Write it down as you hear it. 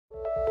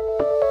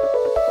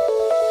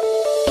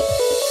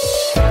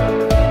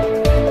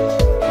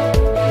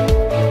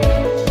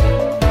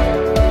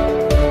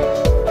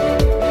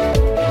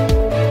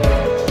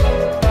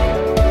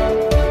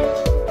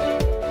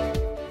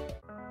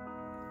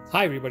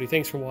Hi everybody,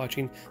 thanks for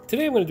watching.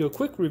 Today I'm going to do a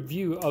quick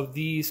review of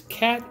these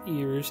cat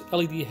ears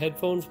LED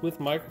headphones with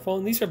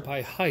microphone. These are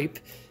by Hype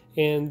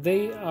and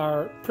they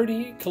are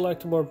pretty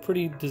collectible and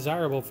pretty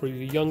desirable for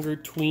your younger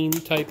tween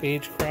type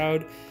age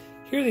crowd.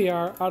 Here they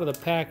are out of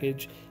the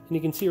package and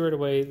you can see right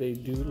away they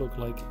do look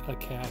like a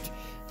cat.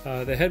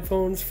 The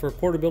headphones for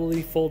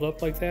portability fold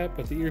up like that,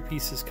 but the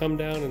earpieces come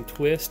down and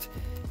twist.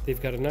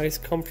 They've got a nice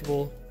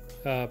comfortable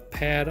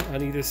pad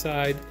on either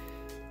side.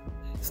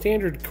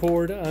 Standard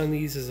cord on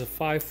these is a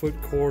 5-foot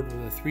cord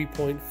with a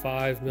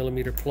 3.5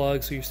 millimeter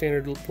plug, so your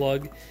standard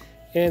plug.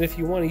 And if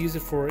you want to use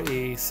it for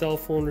a cell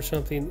phone or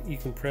something, you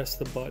can press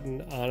the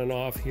button on and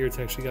off. Here it's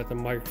actually got the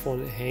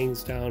microphone that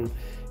hangs down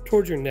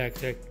towards your neck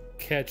to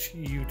catch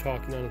you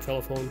talking on a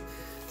telephone.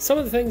 Some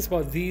of the things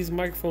about these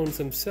microphones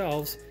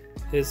themselves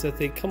is that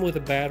they come with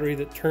a battery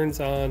that turns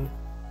on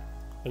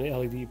an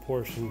LED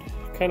portion.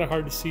 Kind of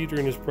hard to see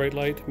during this bright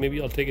light.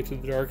 Maybe I'll take it to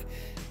the dark,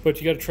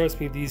 but you got to trust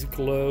me, these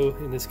glow,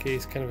 in this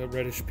case kind of a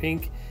reddish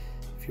pink.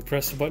 If you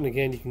press the button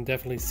again, you can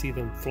definitely see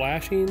them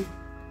flashing,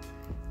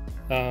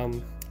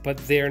 but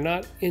they're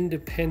not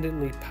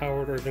independently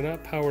powered, or they're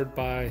not powered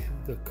by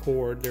the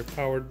cord. They're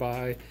powered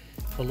by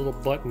a little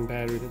button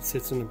battery that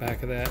sits in the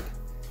back of that.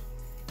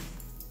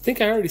 I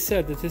think I already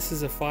said that this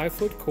is a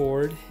 5-foot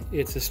cord.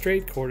 It's a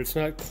straight cord, it's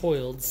not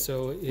coiled,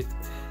 so it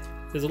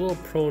is a little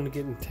prone to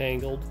getting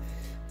tangled.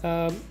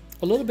 A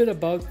little bit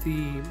about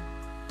the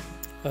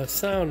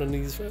sound on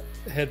these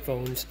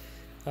headphones.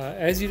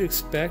 As you'd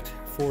expect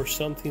for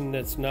something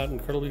that's not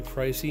incredibly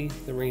pricey,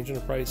 the range in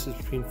the price is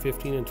between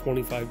 $15 and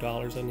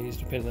 $25 on these,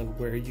 depending on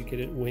where you get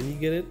it, when you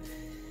get it.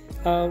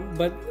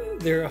 But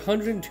they're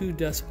 102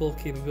 decibel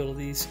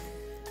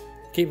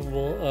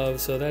capable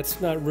of, so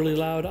that's not really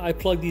loud. I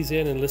plugged these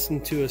in and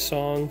listened to a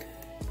song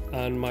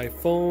on my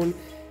phone,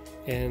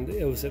 and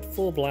it was at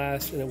full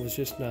blast and it was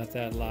just not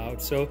that loud.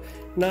 So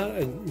not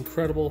an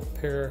incredible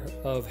pair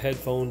of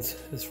headphones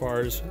as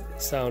far as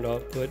sound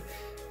output,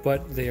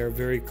 but they are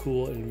very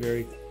cool and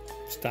very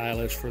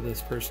stylish for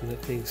this person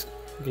that thinks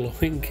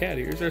glowing cat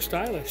ears are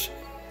stylish.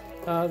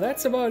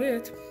 That's about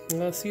it.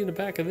 I'll see you in the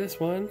back of this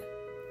one.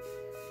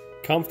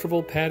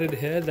 Comfortable padded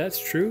head, that's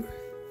true.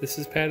 This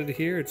is padded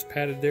here, it's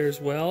padded there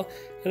as well,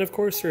 and of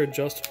course they're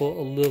adjustable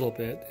a little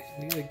bit.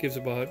 It gives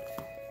about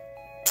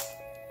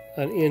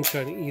an inch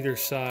on either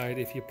side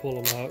if you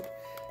pull them out.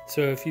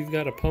 So if you've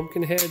got a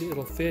pumpkin head,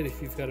 it'll fit.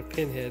 If you've got a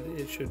pin head,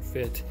 it should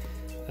fit.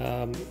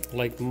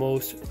 Like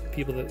most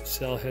people that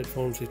sell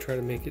headphones, they try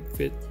to make it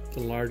fit the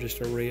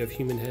largest array of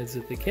human heads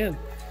that they can.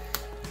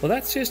 Well,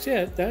 that's just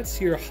it.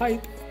 That's your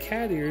Hype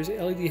cat ears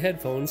LED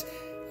headphones.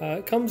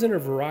 It comes in a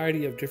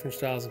variety of different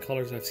styles and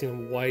colors. I've seen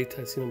them white,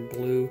 I've seen them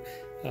blue.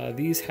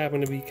 These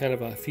happen to be kind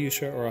of a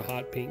fuchsia or a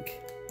hot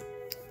pink.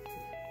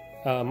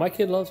 My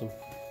kid loves them.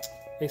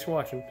 Thanks for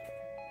watching.